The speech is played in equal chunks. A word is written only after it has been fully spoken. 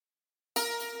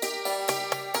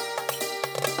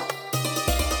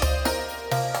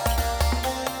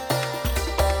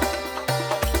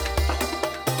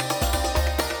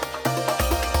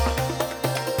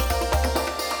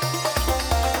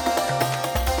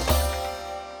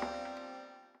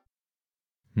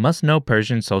Must Know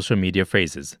Persian Social Media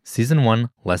Phrases, Season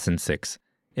 1, Lesson 6.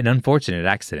 An Unfortunate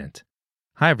Accident.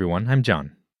 Hi everyone, I'm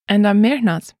John. And I'm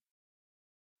Mehnaz.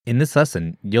 In this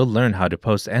lesson, you'll learn how to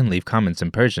post and leave comments in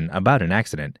Persian about an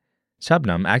accident.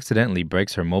 Shabnam accidentally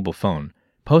breaks her mobile phone,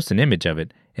 posts an image of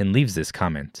it, and leaves this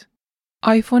comment.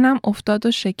 آیفونم افتاد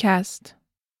و شکست.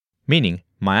 Meaning,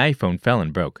 my iPhone fell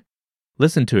and broke.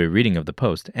 Listen to a reading of the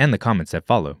post and the comments that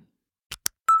follow.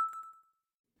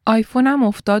 آیفونم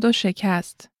افتاد و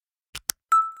شکست.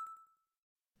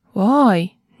 وای،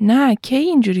 نه، کی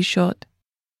اینجوری شد؟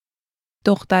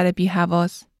 دختر بی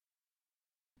حواس.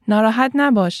 ناراحت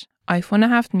نباش، آیفون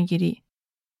 7 میگیری.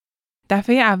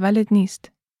 دفعه اولت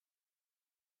نیست.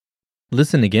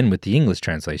 Listen again with the English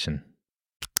translation.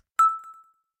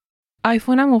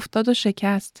 آیفونم افتاد و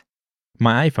شکست.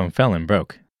 My iPhone fell and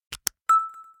broke.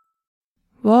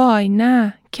 وای،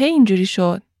 نه، کی اینجوری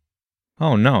شد؟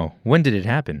 Oh no, when did it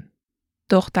happen?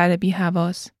 دختر بی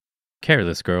حواس.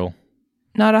 Careless girl.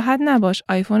 ناراحت نباش،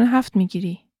 آیفون 7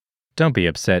 میگیری. Don't be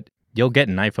upset, you'll get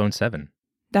an iPhone 7.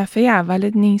 دفعه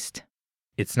اولت نیست.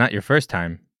 It's not your first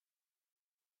time.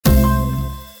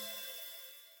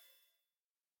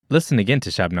 Listen again to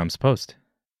Shabnam's post.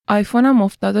 آیفونم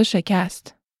افتاد و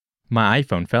شکست. My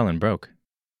iPhone fell and broke.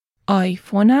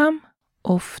 آیفونم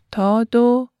افتاد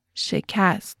و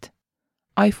شکست.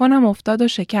 آیفونم افتاد و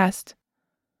شکست.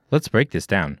 Let's break this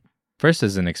down. First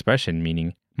is an expression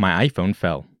meaning, my iPhone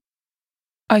fell.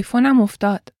 آیفونم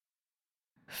افتاد.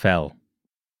 Fell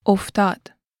افتاد.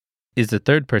 is the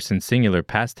third person singular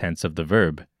past tense of the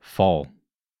verb, fall.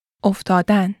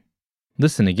 افتادن.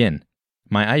 Listen again.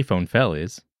 My iPhone fell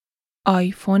is,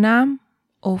 آیفونم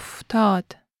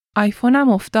افتاد. آیفونم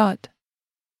افتاد.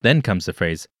 then comes the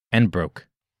phrase, and broke.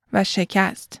 و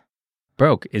شکست.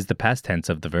 Broke is the past tense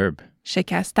of the verb.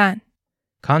 شکستن.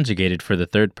 Conjugated for the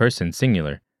third person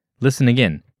singular. Listen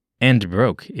again. And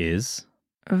broke is,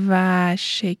 و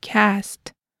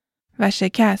شکست. و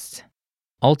شکست.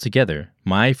 altogether,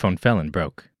 my iPhone fell and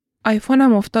broke.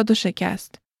 آیفونم افتاد و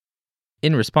شکست.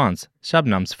 In response,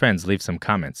 Shabnam's friends leave some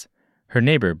comments. Her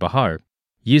neighbor, Bahar,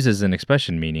 uses an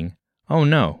expression meaning, oh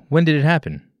no, when did it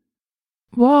happen?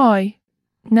 وای،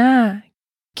 نه،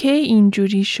 کی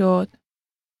اینجوری شد؟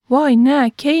 وای، نه،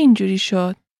 کی اینجوری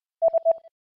شد؟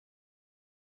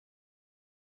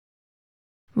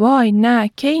 وای، نه،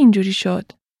 کی اینجوری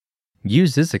شد؟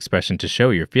 Use this expression to show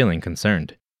you're feeling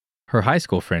concerned. Her high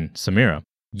school friend, Samira,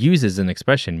 uses an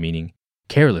expression meaning,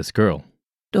 careless girl.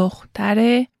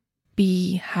 دختر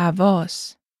بی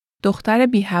حواس. دختر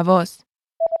بی حواس.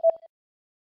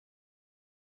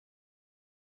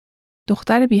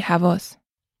 دختر بی حواس.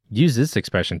 Use this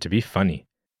expression to be funny.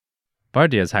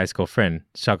 Bardia's high school friend,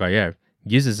 Shagayer,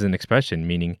 uses an expression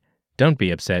meaning, don't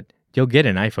be upset, you'll get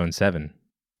an iPhone 7.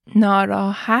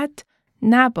 ناراحت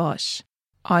نباش.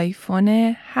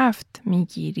 آیفون 7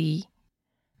 میگیری.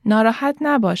 ناراحت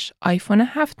نباش. آیفون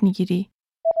 7 میگیری.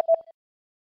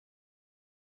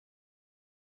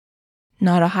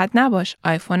 ناراحت نباش.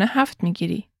 آیفون 7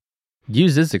 میگیری.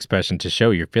 Use this expression to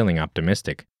show you're feeling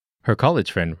optimistic. Her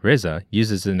college friend, Reza,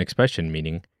 uses an expression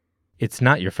meaning, it's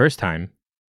not your first time.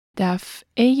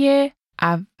 دفعه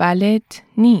اولت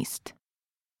نیست.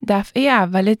 دفعه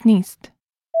اولت نیست.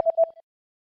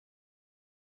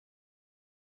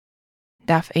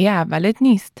 دفعه اولت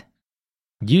نیست.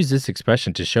 Use this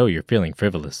expression to show you're feeling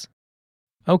frivolous.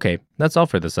 Okay, that's all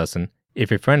for this lesson. If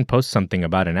your friend posts something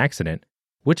about an accident,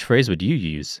 which phrase would you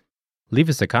use? Leave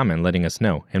us a comment letting us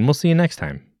know, and we'll see you next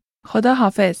time. خدا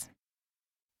حافظ.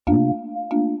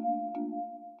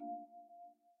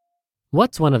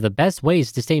 What's one of the best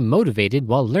ways to stay motivated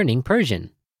while learning Persian?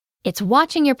 It's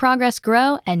watching your progress grow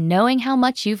and knowing how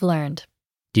much you've learned.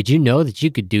 Did you know that you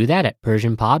could do that at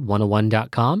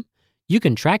PersianPod101.com? You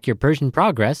can track your Persian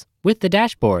progress with the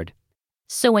dashboard.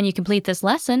 So when you complete this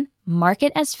lesson, mark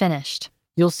it as finished.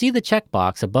 You'll see the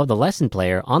checkbox above the lesson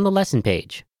player on the lesson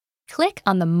page. Click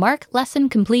on the Mark Lesson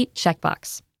Complete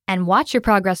checkbox and watch your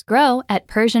progress grow at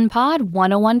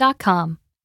PersianPod101.com.